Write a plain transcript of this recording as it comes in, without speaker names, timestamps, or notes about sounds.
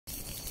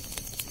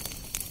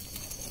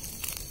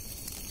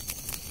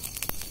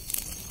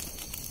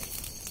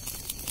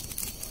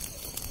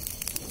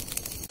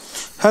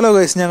Hello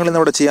guys, ഞങ്ങൾ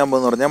ഇന്നിവിടെ ചെയ്യാൻ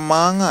പോകുന്ന പറഞ്ഞാൽ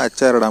മാങ്ങ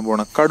അച്ചാറിടാൻ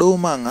പോവാണ്.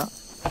 കടുമാങ്ങ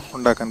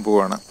ഉണ്ടാക്കാൻ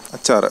പോവുകയാണ്.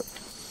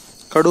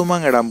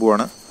 കടുമാങ്ങ ഇടാൻ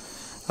പോവാണ്.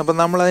 അപ്പം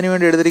നമ്മൾ അതിന്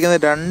വേണ്ടി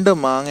എടുത്തിരിക്കുന്നത് 2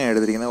 മാങ്ങയാണ്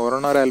എടുത്തിരിക്കുന്നത്.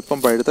 ഒരെണ്ണം ഒരല്പം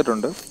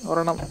പഴുത്തിട്ടുണ്ട്,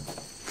 ഒരെണ്ണം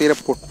തീരെ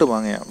പൊട്ട്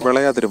മാങ്ങയാണ്,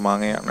 വിളയാത്തൊരു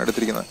മാങ്ങയാണ്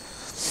എടുത്തിരിക്കുന്നത്.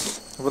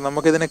 അപ്പോൾ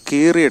നമുക്കിതിനെ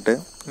കീറിയിട്ട്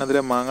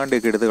അതിലെ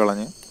മാങ്ങാണ്ടിയൊക്കെ എടുത്ത്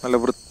കളഞ്ഞ് നല്ല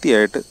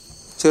വൃത്തിയായിട്ട്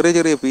ചെറിയ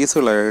ചെറിയ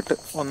പീസുകളായിട്ട്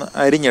ഒന്ന്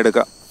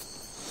അരിഞ്ഞെടുക്കാം.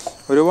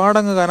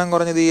 ഒരുപാടങ്ങ് കനം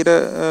കുറഞ്ഞ് തീരെ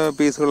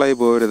പീസുകളായി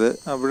പോകരുത്.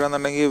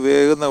 അപ്പോഴാണെന്നുണ്ടെങ്കിൽ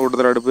വേകുന്ന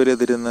കൂടുതൽ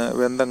അടുപ്പിരുന്ന്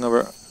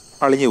വെന്തങ്ങ്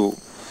അളിഞ്ഞു പോകും.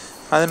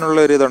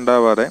 അതിനുള്ളൊരു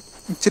ഇതുണ്ടാവാതെ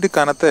ഇച്ചിരി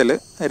കനത്തേൽ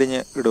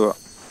അരിഞ്ഞ് ഇടുക.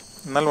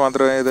 എന്നാൽ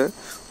മാത്രമേ ഇത്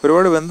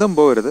ഒരുപാട് വെന്തം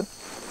പോകരുത്,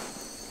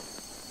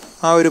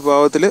 ആ ഒരു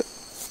പാകത്തിൽ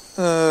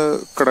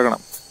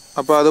കിടക്കണം.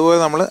 അപ്പോൾ അതുപോലെ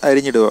നമ്മൾ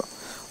അരിഞ്ഞിടുക.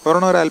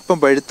 ഒരെണ്ണം ഒരല്പം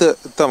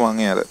പഴുത്ത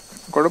മാങ്ങയത്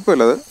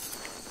കുഴപ്പമില്ലത്,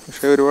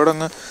 പക്ഷേ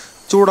ഒരുപാടങ്ങ്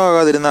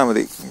ചൂടാകാതിരുന്നാൽ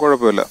മതി,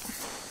 കുഴപ്പമില്ല.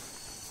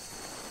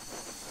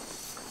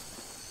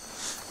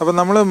 അപ്പം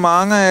നമ്മൾ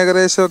മാങ്ങ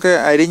ഏകദേശമൊക്കെ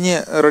അരിഞ്ഞ്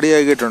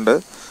റെഡിയാക്കിയിട്ടുണ്ട്.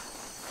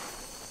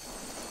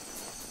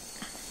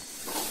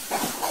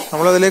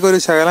 നമ്മളതിലേക്ക് ഒരു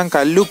ശകലം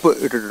കല്ലുപ്പ്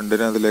ഇട്ടിട്ടുണ്ട്.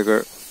 അതിലേക്ക്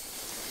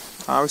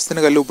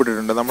ആവശ്യത്തിന് കല്ലുപ്പ്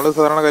ഇട്ടിട്ടുണ്ട്. നമ്മൾ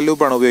സാധാരണ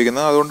കല്ലുപ്പാണ്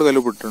ഉപയോഗിക്കുന്നത്, അതുകൊണ്ട്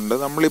കല്ലുപ്പ് ഇട്ടിട്ടുണ്ട്.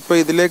 നമ്മളിപ്പോൾ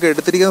ഇതിലേക്ക്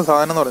എടുത്തിരിക്കുന്ന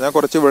സാധനം എന്ന് പറഞ്ഞാൽ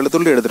കുറച്ച്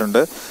വെളുത്തുള്ളി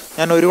എടുത്തിട്ടുണ്ട്.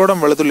 ഞാൻ ഒരു കുടം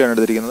വെളുത്തുള്ളിയാണ്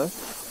എടുത്തിരിക്കുന്നത്.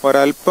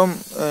 ഒരല്പം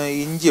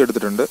ഇഞ്ചി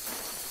എടുത്തിട്ടുണ്ട്.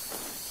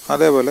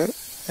 അതേപോലെ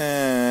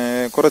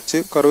കുറച്ച്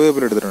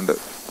കറിവേപ്പില എടുത്തിട്ടുണ്ട്.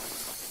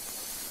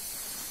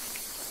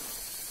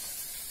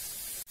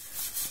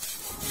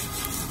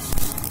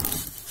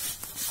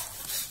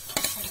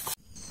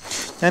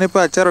 ഞാനിപ്പോൾ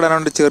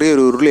അച്ചാറിടാനുണ്ട്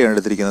ചെറിയൊരു ഉരുളിയാണ്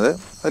എടുത്തിരിക്കുന്നത്.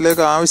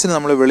 അതിലേക്ക് ആവശ്യത്തിന്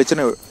നമ്മൾ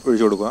വെളിച്ചെണ്ണ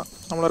ഒഴിച്ചു കൊടുക്കുക.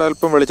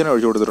 നമ്മളൊരല്പം വെളിച്ചെണ്ണ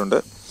ഒഴിച്ചു കൊടുത്തിട്ടുണ്ട്.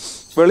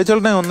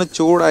 വെളിച്ചെണ്ണ ഒന്ന്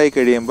ചൂടായി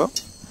കഴിയുമ്പോൾ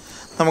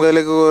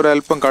നമുക്കതിലേക്ക്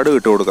ഒരല്പം കടുക്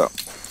ഇട്ട് കൊടുക്കാം.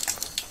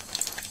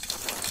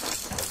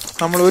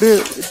 നമ്മളൊരു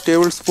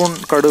ടേബിൾ സ്പൂൺ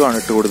കടുകാണ്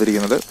ഇട്ട്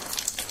കൊടുത്തിരിക്കുന്നത്.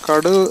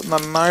 കടുക്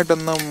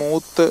നന്നായിട്ടൊന്ന്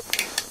മൂത്ത്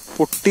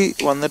പൊട്ടി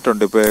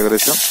വന്നിട്ടുണ്ട് ഇപ്പോൾ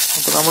ഏകദേശം.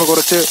 അപ്പോൾ നമ്മൾ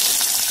കുറച്ച്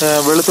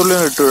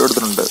വെളുത്തുള്ളിയും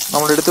എടുത്തിട്ടുണ്ട്.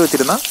 നമ്മൾ എടുത്ത്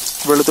വെച്ചിരുന്ന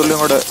വെളുത്തുള്ളിയും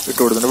കൂടെ ഇട്ട്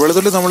കൊടുത്തിട്ടുണ്ട്.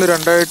 വെളുത്തുള്ളി നമ്മൾ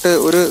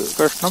ഒരു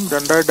കഷ്ണം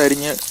രണ്ടായിട്ട്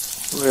അരിഞ്ഞ്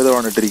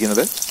വേദമാണ്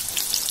ഇട്ടിരിക്കുന്നത്.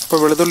 അപ്പോൾ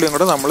വെളുത്തുള്ളിയും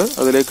കൂടെ നമ്മൾ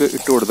അതിലേക്ക്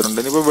ഇട്ട് കൊടുത്തിട്ടുണ്ട്.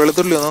 ഇനിയിപ്പോൾ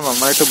വെളുത്തുള്ളി ഒന്ന്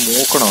നന്നായിട്ട്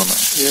മൂക്കണമെന്ന്,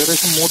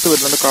 ഏകദേശം മൂത്ത്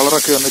വരുന്നുണ്ട്,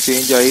 കളറൊക്കെ ഒന്ന്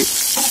ചേഞ്ചായി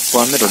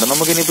വന്നിട്ടുണ്ട്.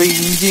 നമുക്കിനിയിപ്പോൾ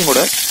ഇഞ്ചിയും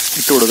കൂടെ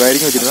ഇട്ട് കൊടുക്കുക.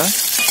 അരിഞ്ഞ് വെച്ചിരുന്ന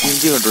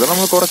ഇഞ്ചിയും ഇട്ട് കൊടുക്കുക.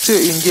 നമ്മൾ കുറച്ച്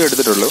ഇഞ്ചി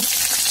എടുത്തിട്ടുള്ളൂ,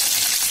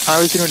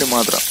 ആവശ്യത്തിന് വേണ്ടി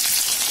മാത്രം.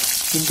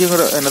 ഇഞ്ചിയും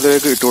കൂടെ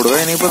അതിനകത്തേക്ക് ഇട്ട് കൊടുക്കുക.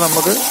 ഇനിയിപ്പോൾ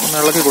നമുക്ക് ഒന്ന്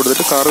ഇളക്കി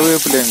കൊടുത്തിട്ട്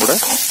കറിവേപ്പിലയും കൂടെ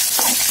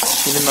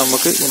ഇനി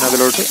നമുക്ക്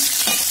ഇതിനകത്തിലോട്ട്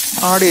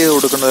ആഡ് ചെയ്ത്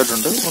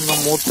കൊടുക്കേണ്ടതായിട്ടുണ്ട്. ഒന്ന്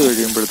മൂത്ത്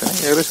കഴിയുമ്പോഴത്തേന്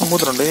ഏകദേശം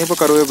മൂത്തിട്ടുണ്ട്. ഇനിയിപ്പോൾ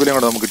കറിവേപ്പിലയും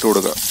കൂടെ നമുക്ക് ഇട്ട്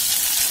കൊടുക്കുക.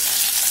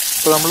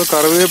 അപ്പോൾ നമ്മൾ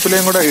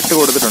കറിവേപ്പിലയും കൂടെ ഇട്ട്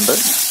കൊടുത്തിട്ടുണ്ട്.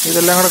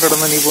 ഇതെല്ലാം കൂടെ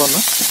കിടന്ന് ഇനിയിപ്പോൾ ഒന്ന്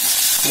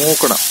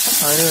മൂക്കണം.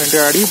 അതിന് വേണ്ടി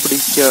അടി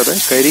പിടിക്കാതെ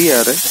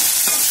കരിയാതെ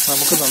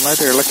നമുക്ക്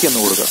നന്നായിട്ട് ഇളക്കി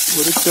ഒന്ന് കൊടുക്കാം.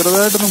 ഒരു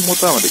ചെറുതായിട്ടൊന്ന്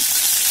മൂത്താൽ മതി.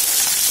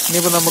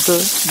 ഇനിയിപ്പോൾ നമുക്ക്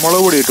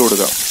മുളക് പൊടി ഇട്ട്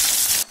കൊടുക്കാം.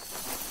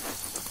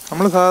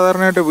 നമ്മൾ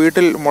സാധാരണയായിട്ട്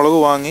വീട്ടിൽ മുളക്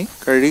വാങ്ങി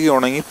കഴുകി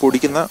ഉണങ്ങി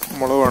പൊടിക്കുന്ന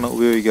മുളകാണ്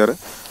ഉപയോഗിക്കാറ്.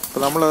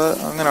 അപ്പോൾ നമ്മളത്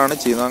അങ്ങനെയാണ്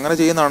ചെയ്യുന്നത്. അങ്ങനെ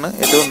ചെയ്യുന്നതാണ്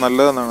ഏറ്റവും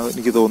നല്ലതെന്നാണ്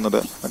എനിക്ക് തോന്നുന്നത്.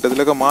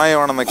 മറ്റേതിലൊക്കെ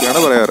മായമാണെന്നൊക്കെയാണ്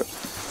പറയാറ്.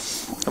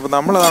 അപ്പോൾ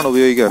നമ്മളതാണ്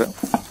ഉപയോഗിക്കാറ്.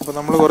 അപ്പോൾ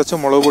നമ്മൾ കുറച്ച്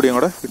മുളക് പൊടിയും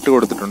കൂടെ ഇട്ട്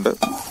കൊടുത്തിട്ടുണ്ട്.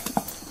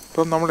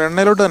 അപ്പം നമ്മൾ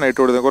എണ്ണയിലോട്ട് തന്നെ ഇട്ട്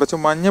കൊടുത്തത്. കുറച്ച്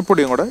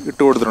മഞ്ഞപ്പൊടിയും കൂടെ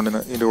ഇട്ട് കൊടുത്തിട്ടുണ്ട്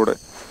ഇതിൻ്റെ കൂടെ.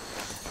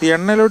 ഈ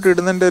എണ്ണയിലോട്ട്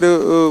ഇടുന്നതിൻ്റെ ഒരു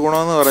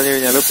ഗുണമെന്ന് പറഞ്ഞു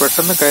കഴിഞ്ഞാൽ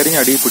പെട്ടെന്ന് കരിഞ്ഞ്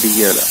അടി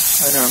പിടിക്കുകയില്ല.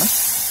 അതിനാണ്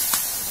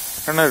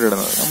എണ്ണയിലോട്ട്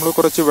ഇടുന്നത്. നമ്മൾ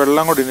കുറച്ച്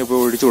വെള്ളം കൂടി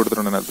ഇനിയിപ്പോൾ ഒഴിച്ച്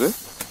കൊടുത്തിട്ടുണ്ട് അതിനകത്ത്.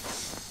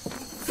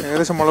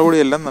 ഏകദേശം മുളക്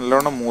പൊടിയെല്ലാം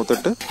നല്ലോണം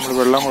മൂത്തിട്ട് നമ്മൾ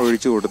വെള്ളം കൂടെ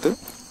ഒഴിച്ച് കൊടുത്ത്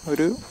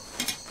ഒരു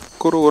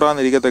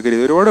കുറുകുറാന്നിരിക്കത്തക്ക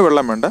രീതി, ഒരുപാട്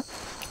വെള്ളം വേണ്ട,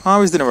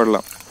 ആവശ്യത്തിന്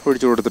വെള്ളം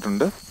ഒഴിച്ചു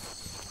കൊടുത്തിട്ടുണ്ട്.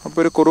 അപ്പോൾ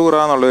ഒരു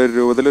കുറുകുറാന്നുള്ള ഒരു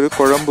രൂപത്തിൽ, ഒരു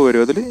കുഴമ്പ്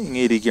പരുവത്തിൽ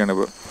ഇങ്ങനെ ഇരിക്കുകയാണ്.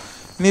 ഇപ്പോൾ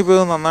ഇനിയിപ്പോൾ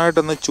ഇത്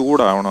നന്നായിട്ടൊന്ന്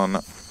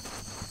ചൂടാവണമെന്ന്,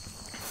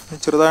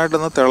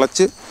 ചെറുതായിട്ടൊന്ന്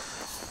തിളച്ച്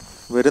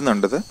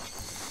വരുന്നുണ്ടത്.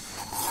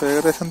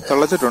 ഏകദേശം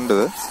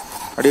തിളച്ചിട്ടുണ്ടത്.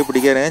 അടി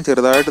പിടിക്കാനായി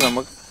ചെറുതായിട്ട്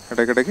നമുക്ക്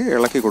ഇടയ്ക്കിടയ്ക്ക്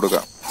ഇളക്കി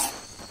കൊടുക്കാം.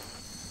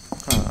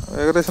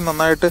 ഏകദേശം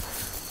നന്നായിട്ട്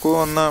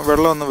ഒന്ന്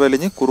വെള്ളം ഒന്ന്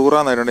വലിഞ്ഞ്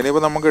കുറുകുറാന്നായിട്ടുണ്ട്.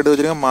 ഇനിയിപ്പോൾ നമുക്ക് എടുത്ത്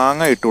വെച്ചിരിക്കുന്ന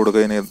മാങ്ങ ഇട്ട്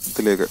കൊടുക്കുക.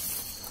 ഇതിലേക്ക്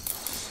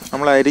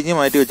നമ്മൾ അരിഞ്ഞ്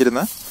മാറ്റി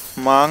വെച്ചിരുന്ന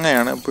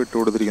മാങ്ങയാണ് ഇപ്പോൾ ഇട്ട്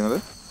കൊടുത്തിരിക്കുന്നത്.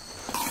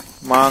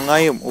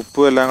 മാങ്ങയും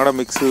ഉപ്പും എല്ലാം കൂടെ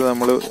മിക്സ് ചെയ്ത്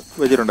നമ്മൾ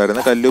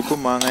വെച്ചിട്ടുണ്ടായിരുന്നു. കല്ലുപ്പും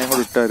മാങ്ങയും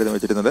കൂടെ ഇട്ടായിരുന്നു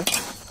വെച്ചിരുന്നത്.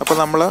 അപ്പോൾ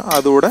നമ്മൾ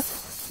അതുകൂടെ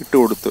ഇട്ട്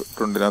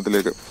കൊടുത്തിട്ടുണ്ട്.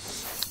 അതിലേക്ക്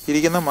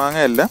ഇരിക്കുന്ന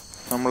മാങ്ങയെല്ലാം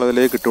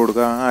നമ്മളതിലേക്ക് ഇട്ട്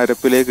കൊടുക്കുക. ആ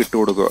അരപ്പിലേക്ക് ഇട്ട്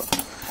കൊടുക്കുക.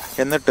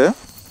 എന്നിട്ട്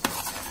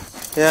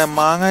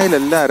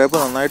മാങ്ങയിലെല്ലാം അരപ്പ്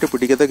നന്നായിട്ട്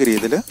പിടിക്കത്തക്ക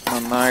രീതിയിൽ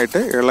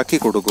നന്നായിട്ട് ഇളക്കി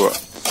കൊടുക്കുക.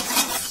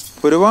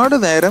 ഒരുപാട്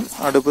നേരം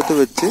അടുപ്പത്ത്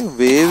വെച്ച്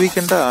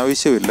വേവിക്കേണ്ട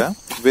ആവശ്യമില്ല.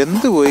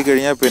 വെന്ത് പോയി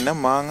കഴിഞ്ഞാൽ പിന്നെ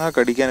മാങ്ങ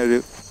കടിക്കാനൊരു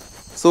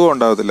സുഖം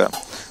ഉണ്ടാകത്തില്ല.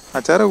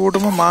 അച്ചാറ്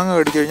കൂട്ടുമ്പോൾ മാങ്ങ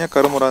കടിച്ചു കഴിഞ്ഞാൽ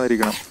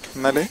കറുമുറാന്നിരിക്കണം,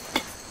 എന്നാലേ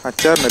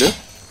അച്ചാറിനൊരു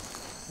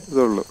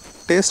ഇതുള്ളൂ,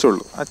 ടേസ്റ്റ്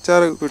ഉള്ളൂ.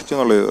 അച്ചാർ പിടിച്ചു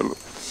എന്നുള്ള ഇതുള്ളൂ.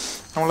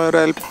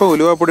 നമ്മളൊരല്പം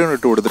ഉലുവാപ്പൊടി കൊണ്ട്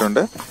ഇട്ട്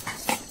കൊടുത്തിട്ടുണ്ട്.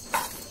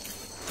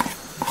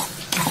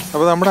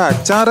 അപ്പോൾ നമ്മുടെ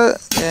അച്ചാർ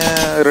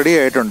റെഡി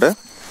ആയിട്ടുണ്ട്.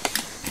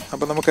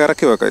 അപ്പോൾ നമുക്ക്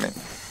ഇറക്കി വെക്കാം ഇനി.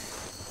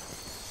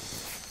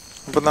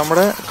 അപ്പം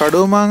നമ്മുടെ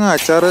കടുമാങ്ങ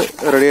അച്ചാർ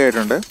റെഡി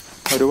ആയിട്ടുണ്ട്.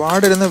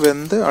 ഒരുപാടിരുന്ന്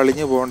വെന്ത്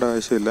അളിഞ്ഞു പോകേണ്ട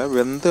ആവശ്യമില്ല,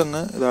 വെന്ത്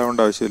അങ്ങ് ഇതാവേണ്ട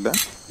ആവശ്യമില്ല.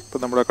 അപ്പം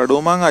നമ്മുടെ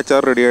കടുമാങ്ങ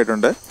അച്ചാർ റെഡി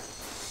ആയിട്ടുണ്ട്.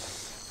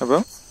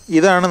 അപ്പം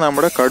ഇതാണ്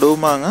നമ്മുടെ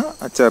കടുമാങ്ങ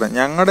അച്ചാർ.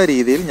 ഞങ്ങളുടെ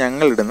രീതിയിൽ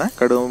ഞങ്ങളിടുന്ന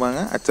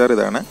കടുമാങ്ങ അച്ചാർ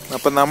ഇതാണ്.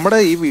 അപ്പം നമ്മുടെ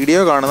ഈ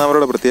വീഡിയോ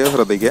കാണുന്നവരുടെ പ്രത്യേകം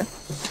ശ്രദ്ധിക്കുക.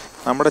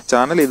 നമ്മുടെ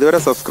ചാനൽ ഇതുവരെ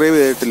സബ്സ്ക്രൈബ്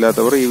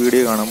ചെയ്തിട്ടില്ലാത്തവർ ഈ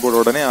വീഡിയോ കാണുമ്പോൾ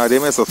ഉടനെ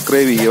ആദ്യമേ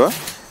സബ്സ്ക്രൈബ് ചെയ്യുക,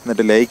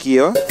 എന്നിട്ട് ലൈക്ക്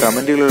ചെയ്യുക,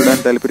 കമൻറ്റുകൾ ഇടാൻ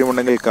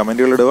താല്പര്യമുണ്ടെങ്കിൽ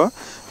കമൻറ്റുകൾ ഇടുക.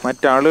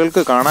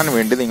 മറ്റാളുകൾക്ക് കാണാൻ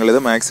വേണ്ടി നിങ്ങളിത്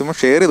മാക്സിമം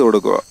ഷെയർ ചെയ്ത്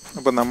കൊടുക്കുക.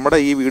 അപ്പോൾ നമ്മുടെ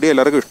ഈ വീഡിയോ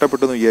എല്ലാവർക്കും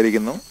ഇഷ്ടപ്പെട്ടു എന്ന്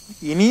വിചാരിക്കുന്നു.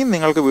 ഇനിയും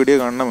നിങ്ങൾക്ക് വീഡിയോ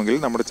കാണണമെങ്കിൽ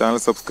നമ്മുടെ ചാനൽ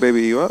സബ്സ്ക്രൈബ്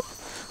ചെയ്യുക.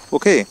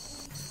 ഓക്കെ,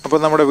 അപ്പോൾ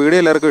നമ്മുടെ വീഡിയോ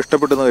എല്ലാവർക്കും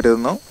ഇഷ്ടപ്പെട്ടെന്ന്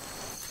കരുതുന്നു.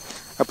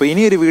 അപ്പോൾ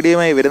ഇനിയൊരു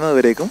വീഡിയോയുമായി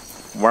വരുന്നതുവരേക്കും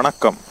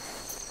വണക്കം.